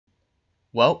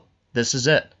Well, this is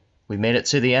it. We made it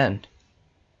to the end.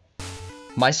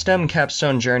 My STEM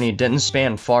Capstone journey didn't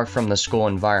span far from the school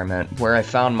environment, where I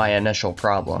found my initial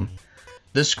problem.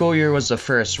 This school year was the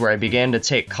first where I began to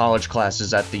take college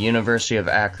classes at the University of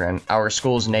Akron, our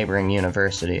school's neighboring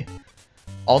university.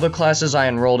 All the classes I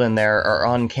enrolled in there are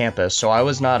on campus, so I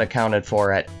was not accounted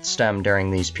for at STEM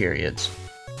during these periods.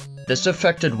 This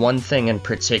affected one thing in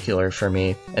particular for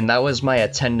me, and that was my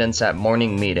attendance at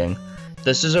morning meeting.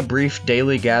 This is a brief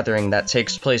daily gathering that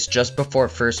takes place just before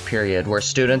first period, where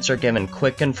students are given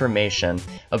quick information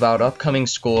about upcoming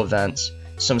school events,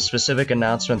 some specific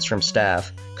announcements from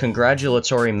staff,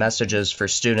 congratulatory messages for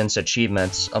students'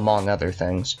 achievements, among other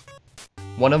things.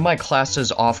 One of my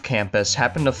classes off campus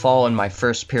happened to fall in my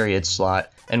first period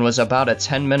slot and was about a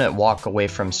 10-minute walk away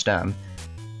from STEM.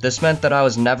 This meant that I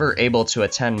was never able to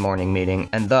attend morning meeting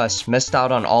and thus missed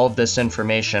out on all of this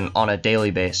information on a daily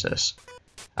basis.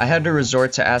 I had to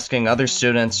resort to asking other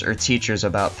students or teachers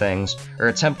about things, or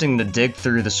attempting to dig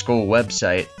through the school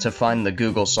website to find the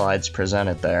Google Slides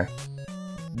presented there.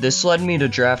 This led me to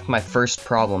draft my first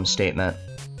problem statement.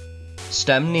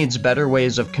 STEM needs better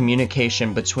ways of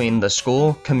communication between the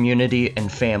school, community,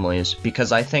 and families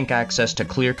because I think access to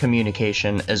clear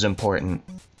communication is important.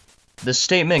 This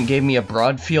statement gave me a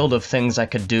broad field of things I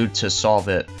could do to solve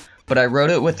it, but I wrote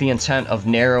it with the intent of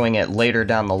narrowing it later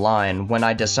down the line when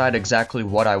I decide exactly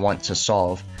what I want to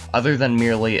solve, other than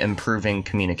merely improving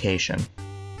communication.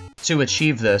 To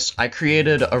achieve this, I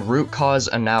created a root cause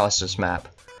analysis map.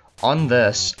 On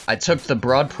this, I took the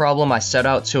broad problem I set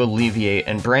out to alleviate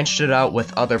and branched it out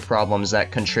with other problems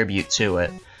that contribute to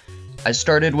it. I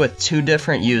started with two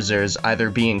different users, either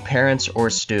being parents or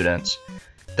students.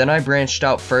 Then I branched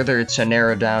out further to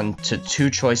narrow down to two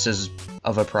choices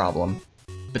of a problem.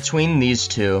 Between these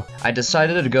two, I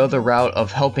decided to go the route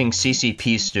of helping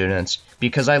CCP students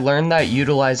because I learned that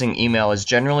utilizing email is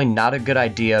generally not a good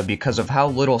idea because of how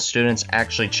little students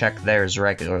actually check theirs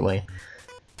regularly.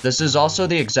 This is also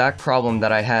the exact problem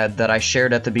that I had that I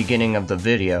shared at the beginning of the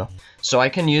video, so I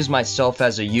can use myself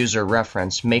as a user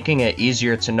reference, making it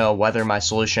easier to know whether my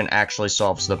solution actually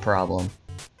solves the problem.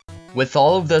 With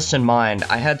all of this in mind,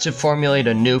 I had to formulate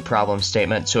a new problem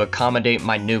statement to accommodate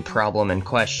my new problem in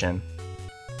question.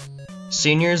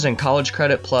 Seniors and College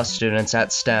Credit Plus students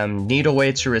at STEM need a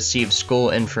way to receive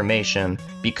school information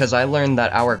because I learned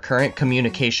that our current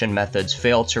communication methods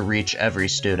fail to reach every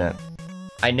student.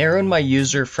 I narrowed my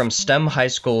user from STEM high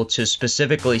school to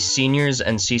specifically seniors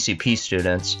and CCP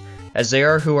students, as they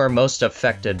are who are most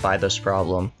affected by this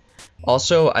problem.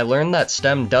 Also, I learned that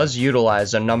STEM does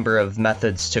utilize a number of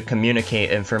methods to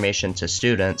communicate information to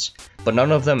students, but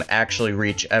none of them actually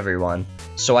reach everyone,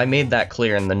 so I made that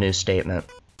clear in the new statement.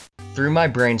 Through my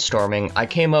brainstorming, I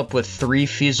came up with 3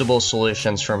 feasible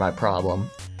solutions for my problem.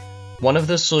 One of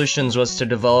the solutions was to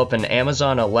develop an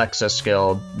Amazon Alexa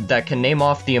skill that can name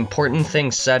off the important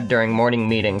things said during morning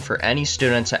meeting for any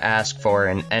student to ask for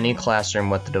in any classroom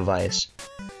with the device.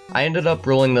 I ended up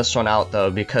ruling this one out though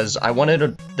because I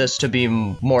wanted this to be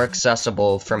more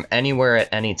accessible from anywhere at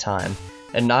any time,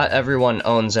 and not everyone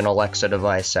owns an Alexa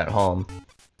device at home.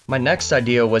 My next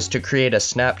idea was to create a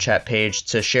Snapchat page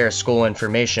to share school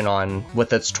information on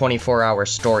with its 24-hour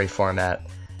story format,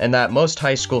 and that most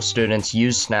high school students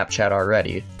use Snapchat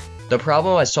already. The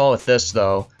problem I saw with this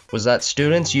though was that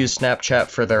students use Snapchat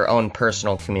for their own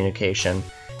personal communication,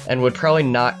 and would probably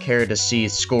not care to see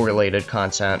school-related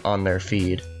content on their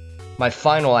feed. My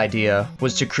final idea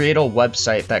was to create a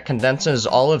website that condenses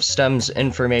all of STEM's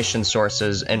information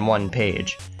sources in one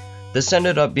page. This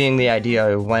ended up being the idea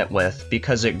I went with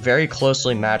because it very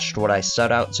closely matched what I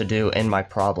set out to do in my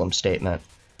problem statement.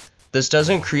 This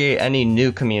doesn't create any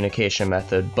new communication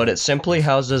method, but it simply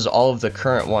houses all of the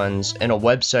current ones in a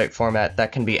website format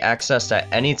that can be accessed at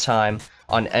any time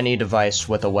on any device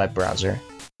with a web browser.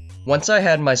 Once I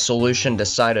had my solution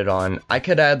decided on, I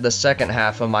could add the second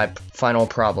half of my final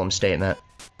problem statement.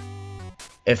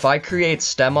 If I create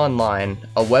STEM Online,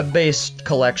 a web-based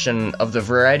collection of the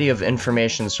variety of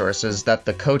information sources that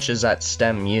the coaches at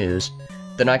STEM use,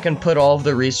 then I can put all of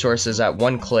the resources at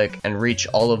one click and reach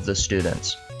all of the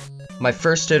students. My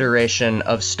first iteration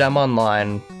of STEM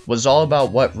Online was all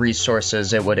about what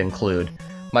resources it would include.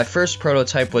 My first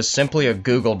prototype was simply a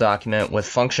Google document with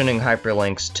functioning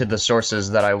hyperlinks to the sources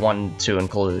that I wanted to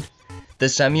include.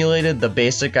 This emulated the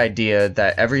basic idea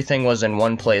that everything was in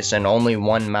one place and only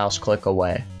one mouse click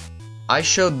away. I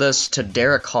showed this to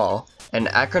Derek Hall, an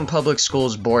Akron Public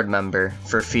Schools board member,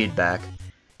 for feedback.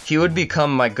 He would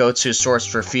become my go-to source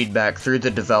for feedback through the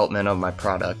development of my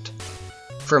product.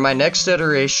 For my next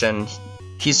iteration,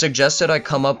 he suggested I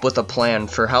come up with a plan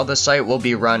for how the site will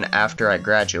be run after I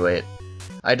graduate.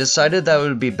 I decided that it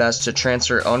would be best to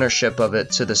transfer ownership of it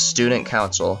to the student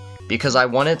council, because I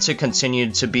want it to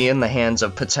continue to be in the hands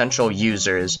of potential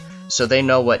users so they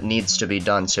know what needs to be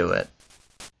done to it.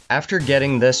 After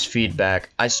getting this feedback,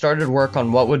 I started work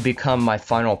on what would become my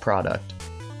final product.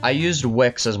 I used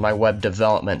Wix as my web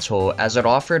development tool as it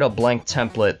offered a blank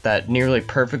template that nearly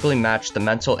perfectly matched the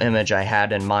mental image I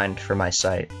had in mind for my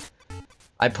site.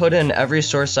 I put in every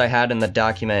source I had in the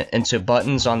document into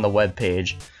buttons on the web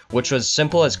page, which was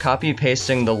simple as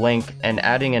copy-pasting the link and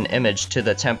adding an image to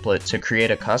the template to create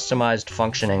a customized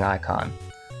functioning icon.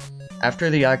 After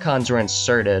the icons were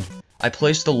inserted, I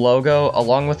placed the logo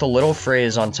along with a little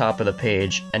phrase on top of the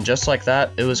page, and just like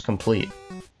that, it was complete.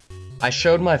 I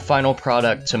showed my final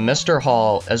product to Mr.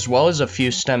 Hall as well as a few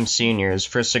STEM seniors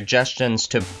for suggestions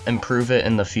to improve it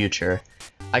in the future.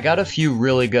 I got a few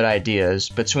really good ideas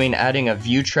between adding a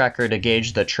view tracker to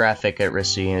gauge the traffic it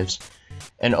receives,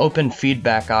 an open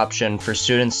feedback option for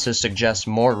students to suggest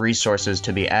more resources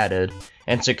to be added,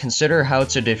 and to consider how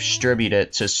to distribute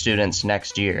it to students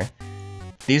next year.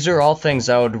 These are all things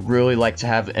I would really like to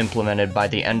have implemented by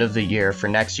the end of the year for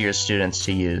next year's students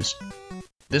to use.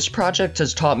 This project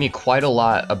has taught me quite a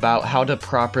lot about how to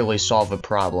properly solve a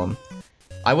problem.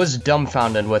 I was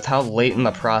dumbfounded with how late in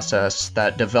the process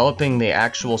that developing the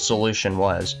actual solution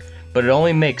was, but it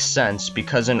only makes sense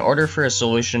because in order for a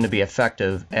solution to be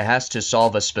effective, it has to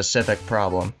solve a specific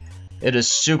problem. It is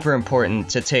super important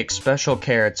to take special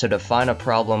care to define a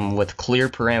problem with clear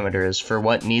parameters for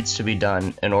what needs to be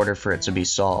done in order for it to be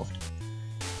solved.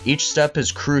 Each step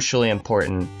is crucially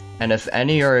important, and if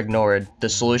any are ignored, the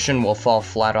solution will fall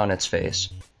flat on its face.